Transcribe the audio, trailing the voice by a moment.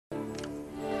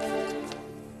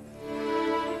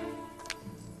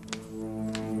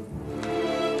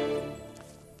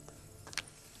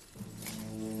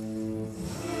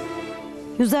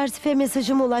Yusuf'e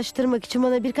mesajımı ulaştırmak için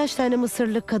bana birkaç tane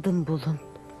Mısırlı kadın bulun.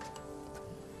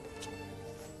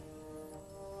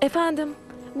 Efendim,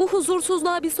 bu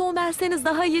huzursuzluğa bir son verseniz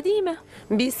daha iyi değil mi?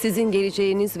 Biz sizin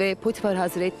geleceğiniz ve Potifar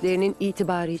Hazretlerinin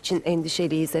itibarı için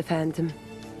endişeliyiz efendim.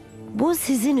 Bu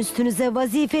sizin üstünüze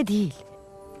vazife değil.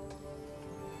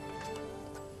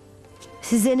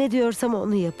 Size ne diyorsam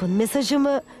onu yapın.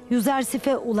 Mesajımı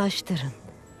Yusuf'e ulaştırın.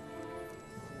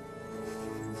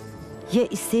 Ya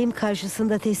isteğim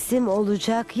karşısında teslim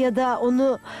olacak ya da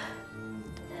onu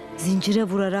zincire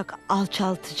vurarak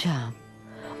alçaltacağım.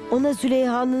 Ona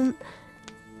Züleyha'nın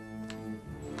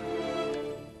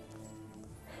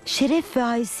şeref ve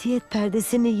haysiyet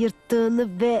perdesini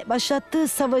yırttığını ve başlattığı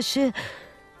savaşı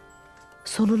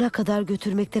sonuna kadar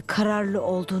götürmekte kararlı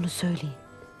olduğunu söyleyin.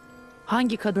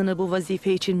 Hangi kadını bu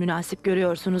vazife için münasip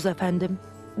görüyorsunuz efendim?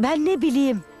 Ben ne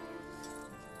bileyim.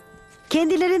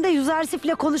 Kendilerinde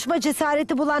Yusuf'le konuşma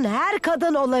cesareti bulan her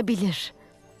kadın olabilir.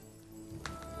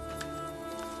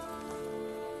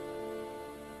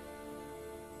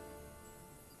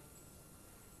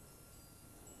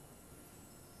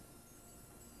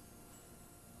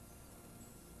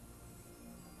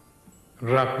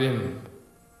 Rabbim,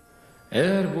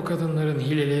 eğer bu kadınların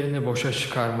hilelerini boşa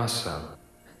çıkarmazsam,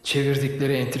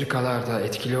 çevirdikleri entrikalar da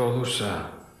etkili olursa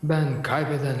ben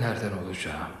kaybedenlerden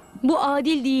olacağım. Bu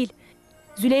adil değil.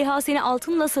 Züleyha seni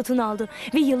altınla satın aldı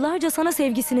ve yıllarca sana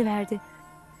sevgisini verdi.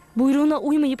 Buyruğuna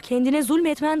uymayıp kendine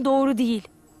zulmetmen doğru değil.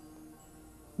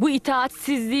 Bu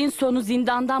itaatsizliğin sonu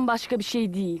zindandan başka bir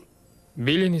şey değil.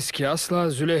 Biliniz ki asla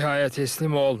Züleyha'ya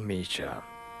teslim olmayacağım.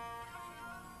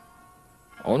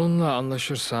 Onunla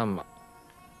anlaşırsam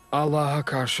Allah'a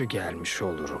karşı gelmiş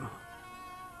olurum.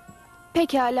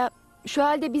 Pekala, şu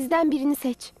halde bizden birini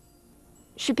seç.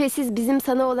 Şüphesiz bizim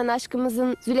sana olan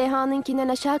aşkımızın Züleyha'nınkinden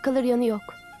aşağı kalır yanı yok.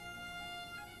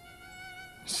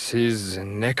 Siz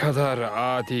ne kadar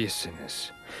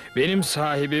adisiniz. Benim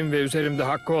sahibim ve üzerimde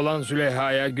hakkı olan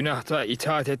Züleyha'ya günahta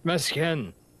itaat etmezken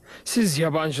siz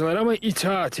yabancılara mı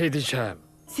itaat edeceğim?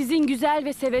 Sizin güzel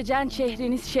ve sevecen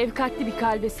şehriniz şefkatli bir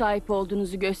kalbe sahip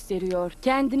olduğunuzu gösteriyor.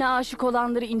 Kendine aşık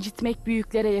olanları incitmek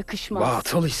büyüklere yakışmaz.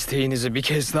 Batıl isteğinizi bir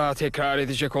kez daha tekrar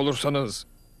edecek olursanız,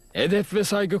 edep ve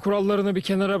saygı kurallarını bir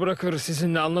kenara bırakır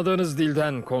sizinle anladığınız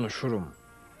dilden konuşurum.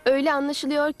 Öyle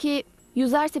anlaşılıyor ki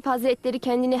Yusuf Hazretleri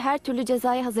kendini her türlü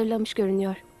cezaya hazırlamış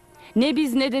görünüyor. Ne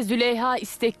biz ne de Züleyha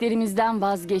isteklerimizden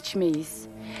vazgeçmeyiz.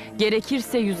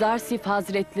 Gerekirse Yusuf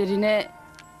Hazretlerine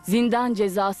zindan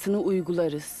cezasını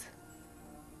uygularız.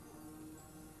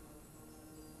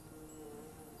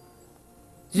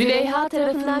 Züleyha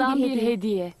tarafından bir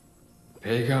hediye.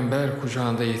 Peygamber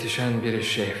kucağında yetişen bir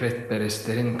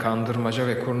şehvetperestlerin kandırmaca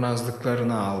ve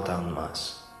kurnazlıklarına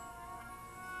aldanmaz.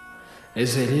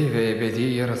 Ezeli ve ebedi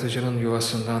yaratıcının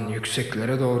yuvasından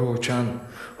yükseklere doğru uçan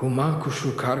huma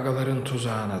kuşu kargaların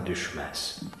tuzağına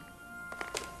düşmez.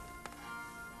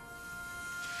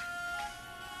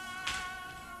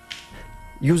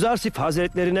 Yusuf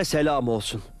Hazretlerine selam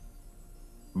olsun.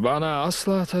 Bana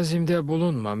asla tazimde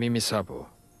bulunma Mimisabu.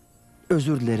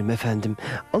 Özür dilerim efendim.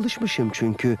 Alışmışım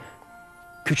çünkü.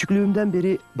 Küçüklüğümden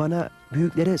beri bana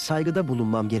büyüklere saygıda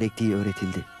bulunmam gerektiği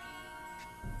öğretildi.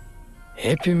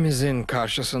 Hepimizin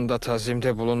karşısında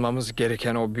tazimde bulunmamız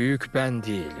gereken o büyük ben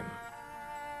değilim.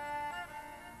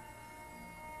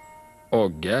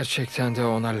 O gerçekten de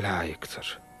ona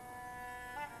layıktır.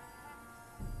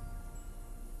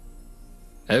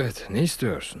 Evet, ne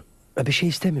istiyorsun? Bir şey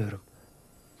istemiyorum.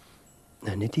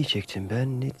 Ne diyecektim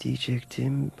ben? Ne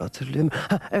diyecektim? Hatırlıyorum.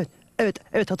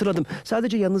 Evet hatırladım.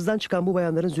 Sadece yanınızdan çıkan bu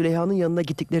bayanların Züleyha'nın yanına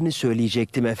gittiklerini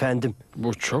söyleyecektim efendim.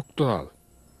 Bu çok doğal.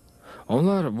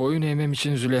 Onlar boyun eğmem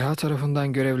için Züleyha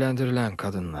tarafından görevlendirilen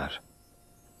kadınlar.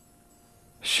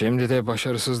 Şimdi de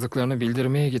başarısızlıklarını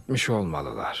bildirmeye gitmiş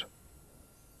olmalılar.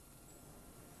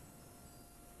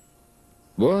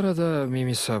 Bu arada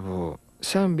Mimisabu,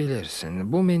 sen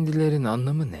bilirsin bu mendillerin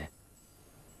anlamı ne?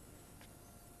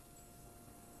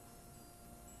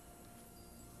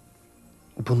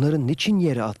 Bunların niçin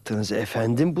yere attınız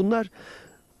efendim?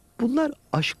 Bunlar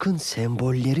aşkın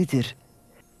sembolleridir.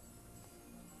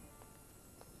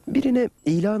 Birine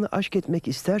ilanı aşk etmek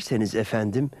isterseniz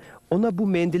efendim, ona bu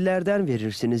mendillerden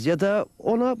verirsiniz ya da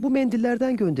ona bu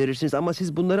mendillerden gönderirsiniz ama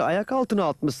siz bunları ayak altına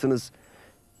atmışsınız.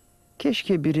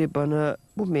 Keşke biri bana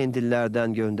bu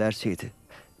mendillerden gönderseydi.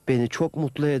 Beni çok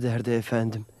mutlu ederdi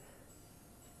efendim.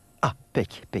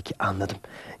 Peki anladım.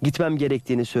 Gitmem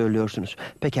gerektiğini söylüyorsunuz.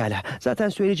 Pekala. Zaten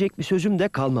söyleyecek bir sözüm de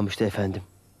kalmamıştı efendim.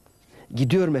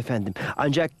 Gidiyorum efendim.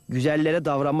 Ancak güzellere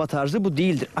davranma tarzı bu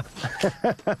değildir.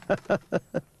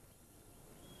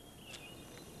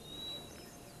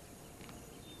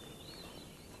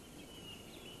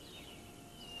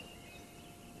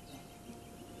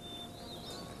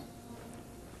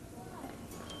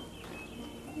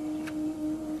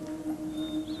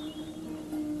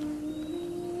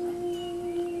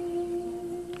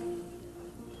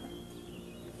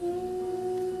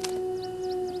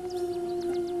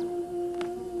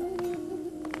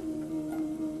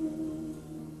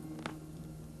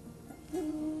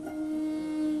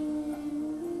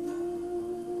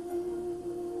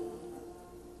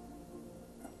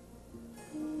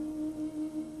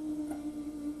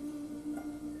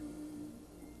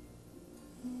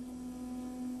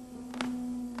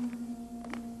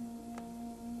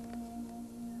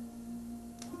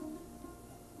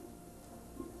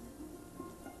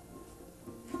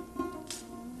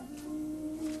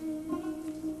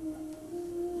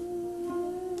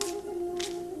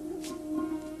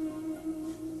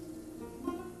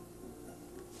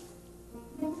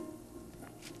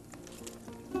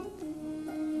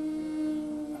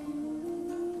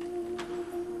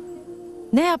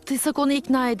 Ne yaptıysak onu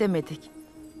ikna edemedik.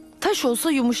 Taş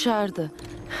olsa yumuşardı.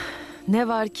 Ne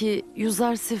var ki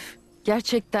Yuzarsif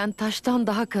gerçekten taştan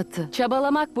daha katı.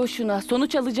 Çabalamak boşuna.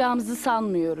 Sonuç alacağımızı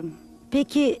sanmıyorum.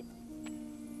 Peki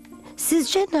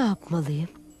sizce ne yapmalıyım?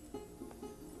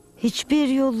 Hiçbir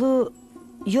yolu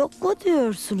yok mu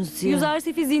diyorsunuz ya?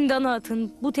 Yuzarsif'i zindana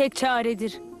atın. Bu tek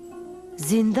çaredir.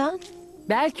 Zindan?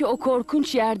 Belki o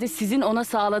korkunç yerde sizin ona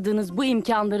sağladığınız bu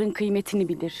imkanların kıymetini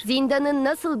bilir. Zindanın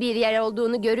nasıl bir yer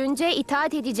olduğunu görünce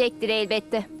itaat edecektir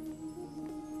elbette.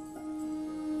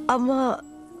 Ama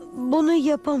bunu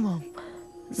yapamam.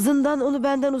 Zindan onu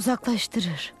benden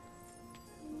uzaklaştırır.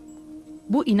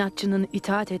 Bu inatçının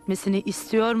itaat etmesini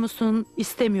istiyor musun,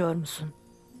 istemiyor musun?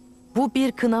 Bu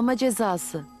bir kınama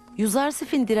cezası.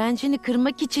 Yuzarsif'in direncini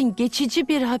kırmak için geçici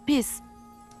bir hapis.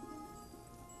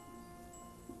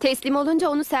 Teslim olunca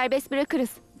onu serbest bırakırız.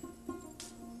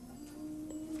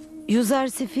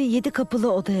 Yuzarsif'i 7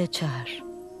 kapılı odaya çağır.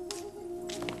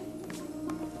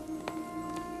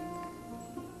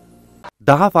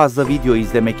 Daha fazla video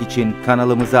izlemek için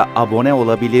kanalımıza abone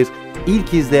olabilir,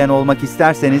 ilk izleyen olmak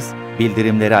isterseniz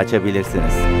bildirimleri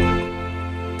açabilirsiniz.